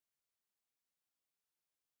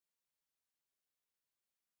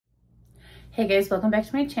Hey guys, welcome back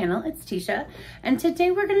to my channel. It's Teesha, and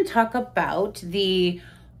today we're going to talk about the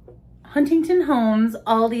Huntington Homes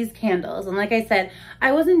Aldis candles. And like I said,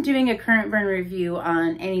 I wasn't doing a current burn review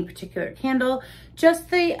on any particular candle, just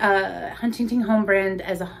the Huntington Home brand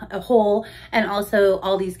as a whole, and also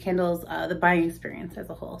all these candles, the buying experience as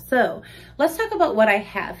a whole. So let's talk about what I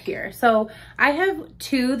have here. So I have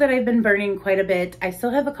two that I've been burning quite a bit. I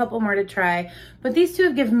still have a couple more to try, but these two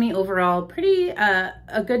have given me overall pretty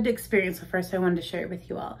a good experience so far, so I wanted to share it with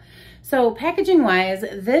you all. So packaging wise,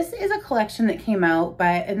 this is a collection that came out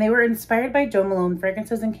and they were inspired by Jo Malone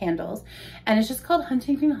fragrances and candles, and it's just called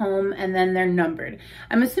Huntington Home, and then they're numbered.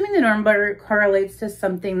 I'm assuming the number correlates to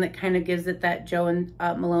something that kind of gives it that Jo and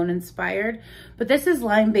Malone inspired, but this is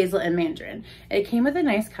lime, basil, and mandarin. It came with a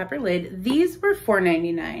nice copper lid. These were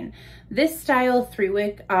 $4.99. This style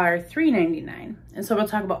 3-wick are $3.99. And so we'll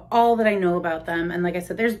talk about all that I know about them. And like I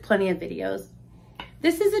said, there's plenty of videos.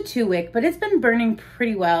 This is a 2-wick, but it's been burning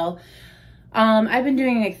pretty well. I've been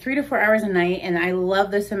doing like 3 to 4 hours a night, and I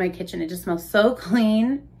love this in my kitchen. It just smells so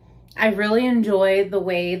clean. I really enjoy the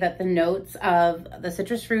way that the notes of the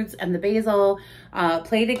citrus fruits and the basil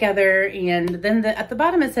play together. And then at the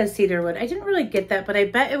bottom it says cedar wood. I didn't really get that, but I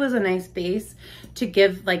bet it was a nice base to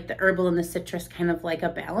give like the herbal and the citrus kind of like a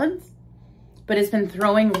balance. But it's been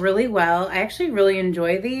throwing really well. I actually really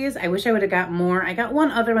enjoy these. I wish I would have got more. I got one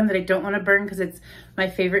other one that I don't want to burn because it's my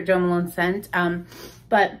favorite Jo Malone scent.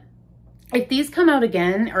 But if these come out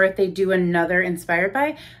again, or if they do another inspired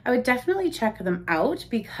by, I would definitely check them out,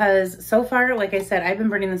 because so far, like I said, I've been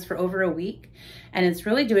burning this for over a week and it's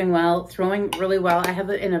really doing well, throwing really well. I have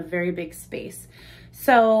it in a very big space.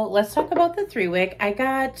 So let's talk about the 3-wick.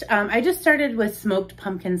 I just started with smoked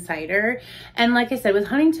pumpkin cider. And like I said, with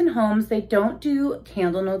Huntington Homes, they don't do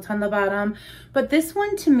candle notes on the bottom, but this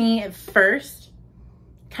one to me at first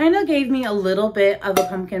kind of gave me a little bit of a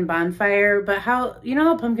pumpkin bonfire, but you know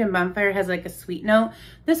how pumpkin bonfire has like a sweet note?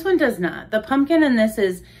 This one does not. The pumpkin in this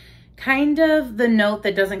is kind of the note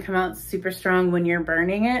that doesn't come out super strong when you're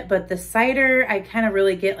burning it, but the cider, I kind of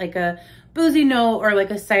really get like a boozy note or like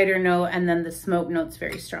a cider note, and then the smoke note's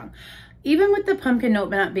very strong. Even with the pumpkin note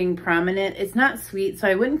not being prominent, it's not sweet, so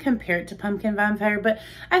I wouldn't compare it to pumpkin bonfire, but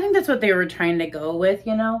I think that's what they were trying to go with,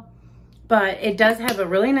 you know? But it does have a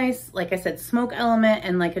really nice, like I said, smoke element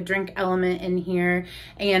and like a drink element in here.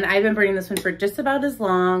 And I've been burning this one for just about as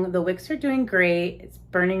long. The wicks are doing great. It's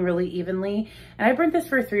burning really evenly. And I burnt this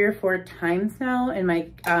for 3 or 4 times now in my,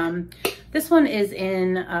 this one is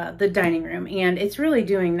in the dining room, and it's really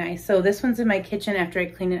doing nice. So this one's in my kitchen after I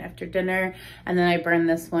clean it after dinner. And then I burn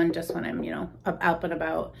this one just when I'm, you know, out and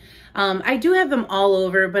about. I do have them all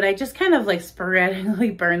over, but I just kind of like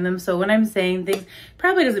sporadically burn them. So when I'm saying things,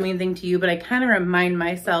 probably doesn't mean anything to you, but I kind of remind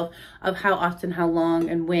myself of how often, how long,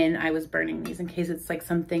 and when I was burning these, in case it's like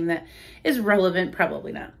something that is relevant.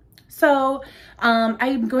 Probably not. So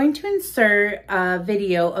I'm going to insert a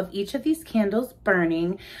video of each of these candles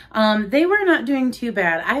burning. They were not doing too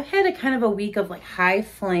bad. I've had a kind of a week of like high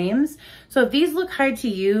flames. So if these look high to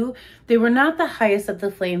you, they were not the highest of the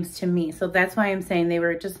flames to me. So that's why I'm saying they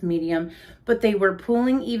were just medium, but they were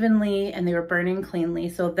pooling evenly and they were burning cleanly.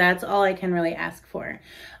 So that's all I can really ask for.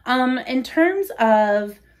 In terms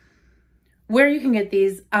of where you can get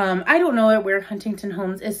these, I don't know where Huntington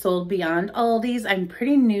Homes is sold beyond Aldis. I'm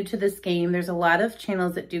pretty new to this game. There's a lot of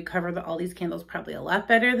channels that do cover the Aldis candles probably a lot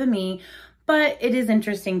better than me, but it is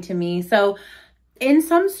interesting to me. So in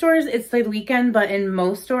some stores, it's the weekend, but in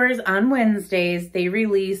most stores on Wednesdays, they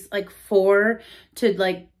release like 4 to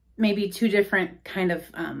like maybe 2 different kind of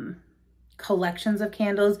collections of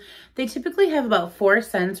candles. They typically have about 4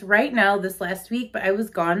 scents right now this last week, but I was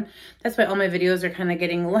gone. That's why all my videos are kind of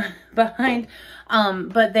getting behind.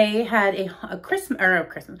 But they had a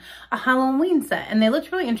Halloween set, and they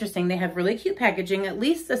looked really interesting. They have really cute packaging, at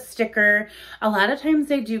least a sticker. A lot of times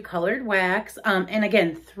they do colored wax, and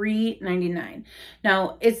again, $3.99.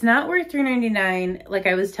 Now it's not worth $3.99. Like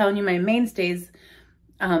I was telling you, my mainstays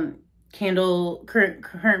candle current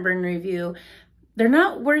burn review, they're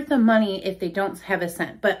not worth the money if they don't have a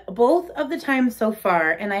scent. But both of the times so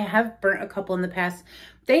far, and I have burnt a couple in the past,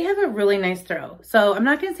 they have a really nice throw. So I'm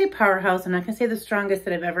not going to say powerhouse. I'm not going to say the strongest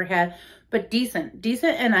that I've ever had, but decent,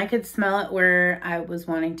 and I could smell it where I was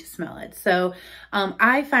wanting to smell it. So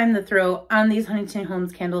I find the throw on these Huntington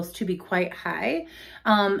Homes candles to be quite high.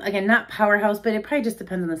 Again, not powerhouse, but it probably just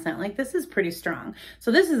depends on the scent. Like this is pretty strong. So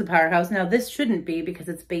this is a powerhouse. Now this shouldn't be, because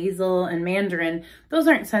it's basil and mandarin. Those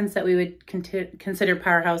aren't scents that we would consider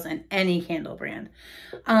powerhouse in any candle brand.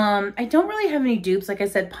 I don't really have any dupes. Like I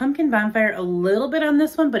said, pumpkin bonfire a little bit on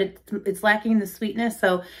this one, but it's lacking the sweetness.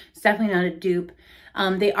 So it's definitely not a dupe.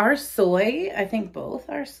 They are soy. I think both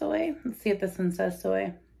are soy. Let's see if this one says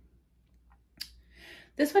soy.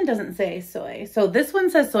 This one doesn't say soy. So this one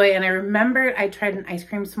says soy, and I remember I tried an ice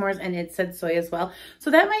cream s'mores and it said soy as well.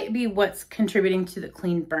 So that might be what's contributing to the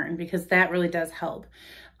clean burn, because that really does help.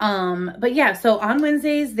 But yeah, so on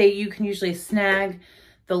Wednesdays, you can usually snag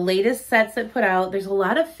the latest sets that put out. There's a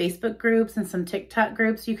lot of Facebook groups and some TikTok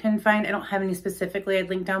groups you can find. I don't have any specifically. I'd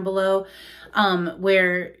link down below,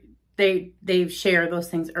 where they share those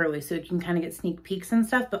things early, so you can kind of get sneak peeks and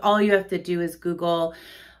stuff. But all you have to do is Google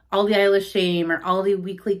Aldi Eyeless Shame or Aldi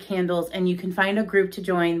Weekly Candles, and you can find a group to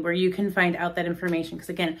join where you can find out that information. Because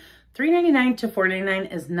again, $3.99 to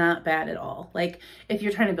 $4.99 is not bad at all. Like if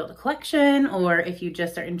you're trying to build a collection, or if you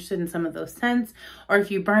just are interested in some of those scents, or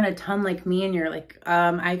if you burn a ton like me and you're like,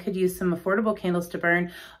 I could use some affordable candles to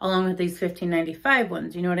burn along with these $15.95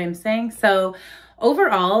 ones. You know what I'm saying? So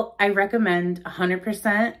overall, I recommend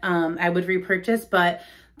 100%. I would repurchase, but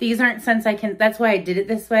these aren't scents that's why I did it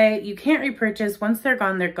this way. You can't repurchase. Once they're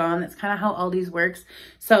gone, they're gone. That's kind of how Aldi's works.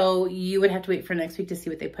 So you would have to wait for next week to see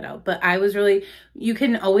what they put out. But you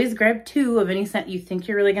can always grab 2 of any scent you think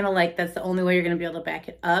you're really going to like. That's the only way you're going to be able to back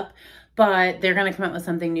it up. But they're going to come out with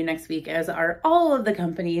something new next week, as are all of the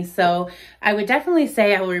companies. So I would definitely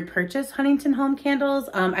say I will repurchase Huntington Home candles.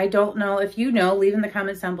 I don't know if you know, leave in the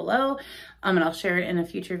comments down below. And I'll share it in a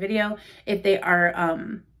future video. If they are,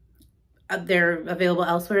 they're available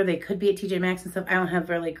elsewhere. They could be at TJ Maxx and stuff. I don't have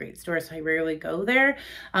really great stores, so I rarely go there.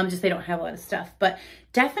 Just they don't have a lot of stuff. But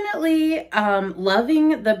definitely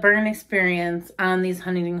loving the burn experience on these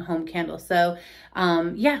Huntington Home candles. So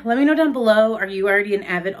yeah, let me know down below. Are you already an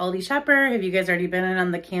avid Aldi shopper? Have you guys already been in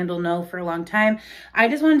on the candle know for a long time? I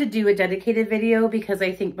just wanted to do a dedicated video because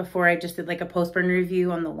I think before I just did like a post-burn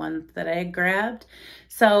review on the ones that I had grabbed.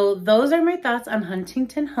 So those are my thoughts on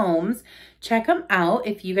Huntington Homes. Check them out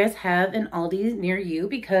if you guys have an Aldi near you,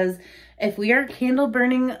 because if we are candle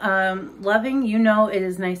burning loving, you know it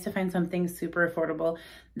is nice to find something super affordable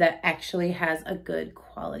that actually has a good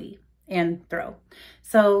quality and throw.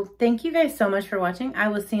 So thank you guys so much for watching. I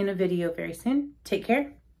will see you in a video very soon. Take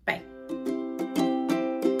care.